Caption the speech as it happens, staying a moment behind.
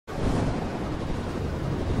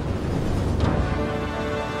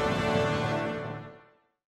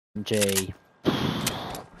SMG.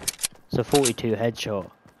 It's a 42 headshot,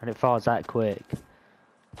 and it fires that quick.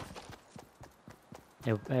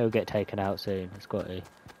 It'll get taken out soon. It's got to.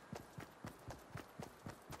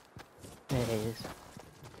 It is.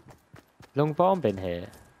 Long bomb been here?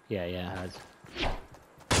 Yeah, it has.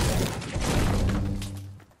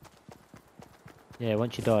 Yeah,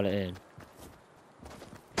 once you dial it in.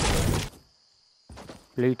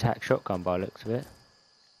 Blue tack shotgun by the looks of it.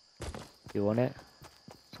 You want it?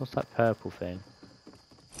 So what's that purple thing?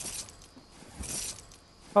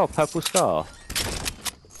 Oh, purple scar.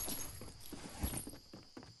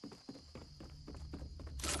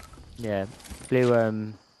 Yeah,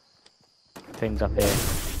 blue things up here.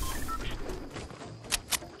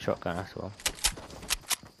 Shotgun, that's one.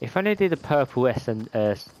 If I only do the purple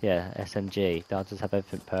SMG, I'll just have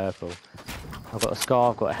everything purple. I've got a scar,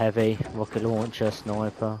 I've got a heavy, rocket launcher,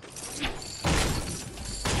 sniper.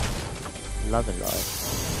 Loving life.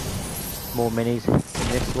 More minis in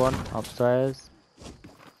this one, upstairs.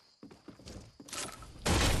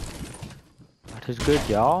 That is good,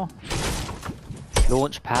 y'all.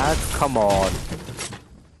 Launch pad, come on.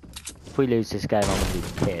 If we lose this game, I'm gonna be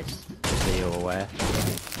pissed, just so you're aware.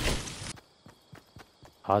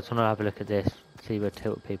 I just wanna have a look at this, see where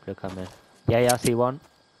tilt people are coming. Yeah, I see one.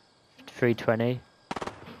 320.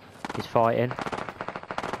 He's fighting.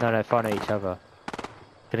 No, fighting at each other.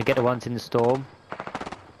 Gonna get the ones in the storm.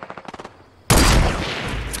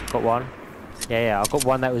 Got one. Yeah, I've got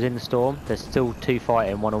one that was in the storm. There's still two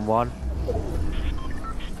fighting, one on one.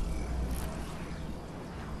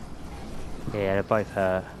 Yeah, they're both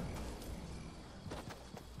hurt.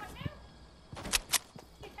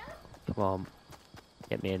 Come on.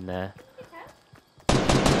 Get me in there.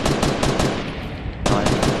 Nice.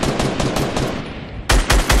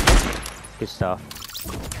 Good stuff.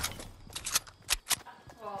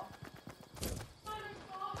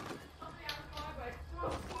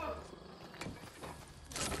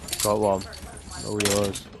 Got one. All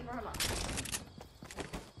yours.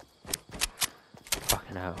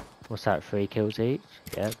 Fucking hell. What's that, 3 kills each?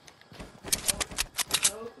 Yep.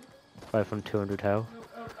 Both on 200 health.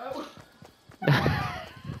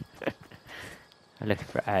 I'm looking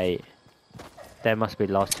for 8. There must be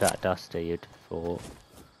lost to that Dusty, you'd have thought.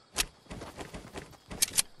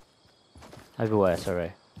 Over where,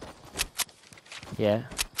 sorry? Yeah.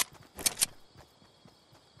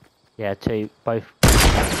 Yeah, 2. Both.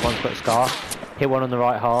 One's got a scar. Hit one on the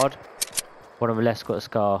right hard. One on the left's got a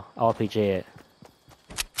scar. RPG it.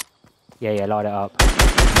 Yeah, light it up.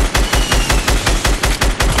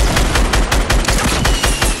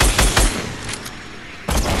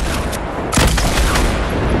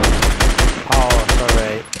 Oh,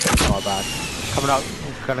 sorry. My bad. Coming up.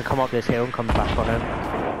 I'm gonna come up this hill and come back on him.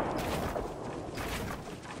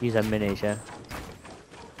 Use them minis, yeah.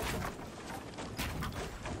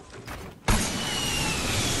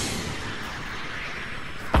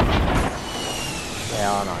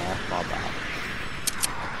 Yeah, I know, that's my bad.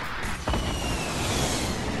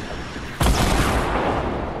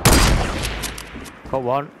 Got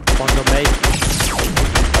one. One's on me.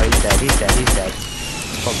 Oh, he's dead.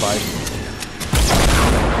 Got both.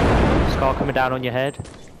 Scar coming down on your head.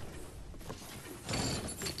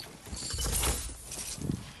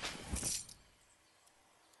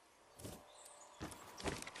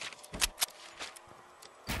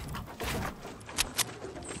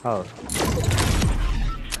 Oh.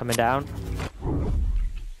 Coming down.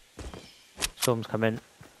 Storm's coming.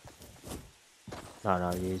 No,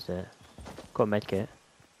 I used it. Got a medkit.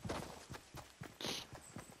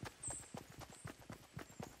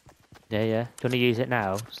 Yeah. Do you want to use it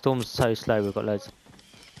now? Storm's so slow, we've got loads.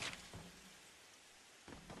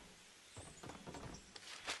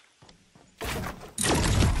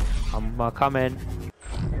 I'm coming.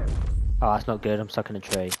 Oh, that's not good. I'm stuck in a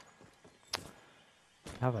tree.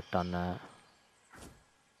 How have I done that?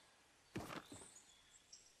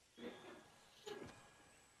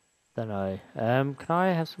 Don't know. Can I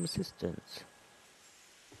have some assistance?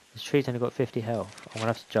 This tree's only got 50 health. I'm gonna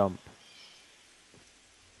have to jump.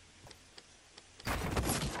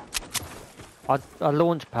 I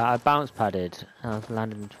launch pad, I bounce padded, and I've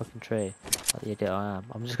landed in the fucking tree. Like the idiot I am.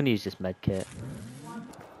 I'm just gonna use this med kit.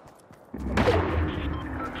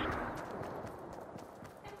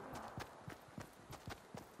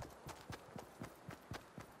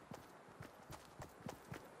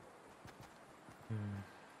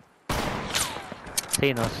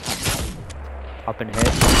 Seen us. Up in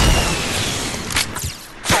here.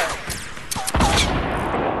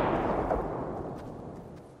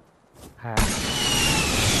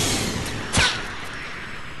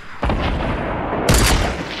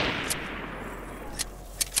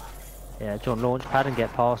 launch on launch pad and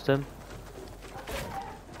get past them.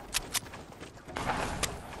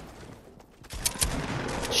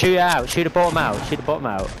 Shoot out, shoot the bottom out, shoot the bottom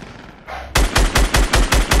out.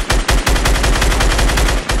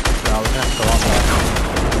 No, we're gonna have to go up there.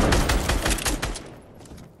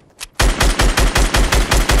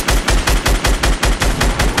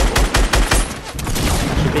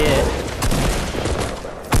 That should be it.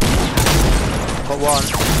 Got one.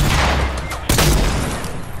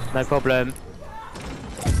 No problem.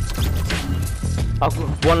 I've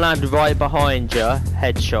got one landed right behind you,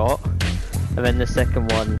 headshot. And then the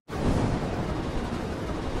second one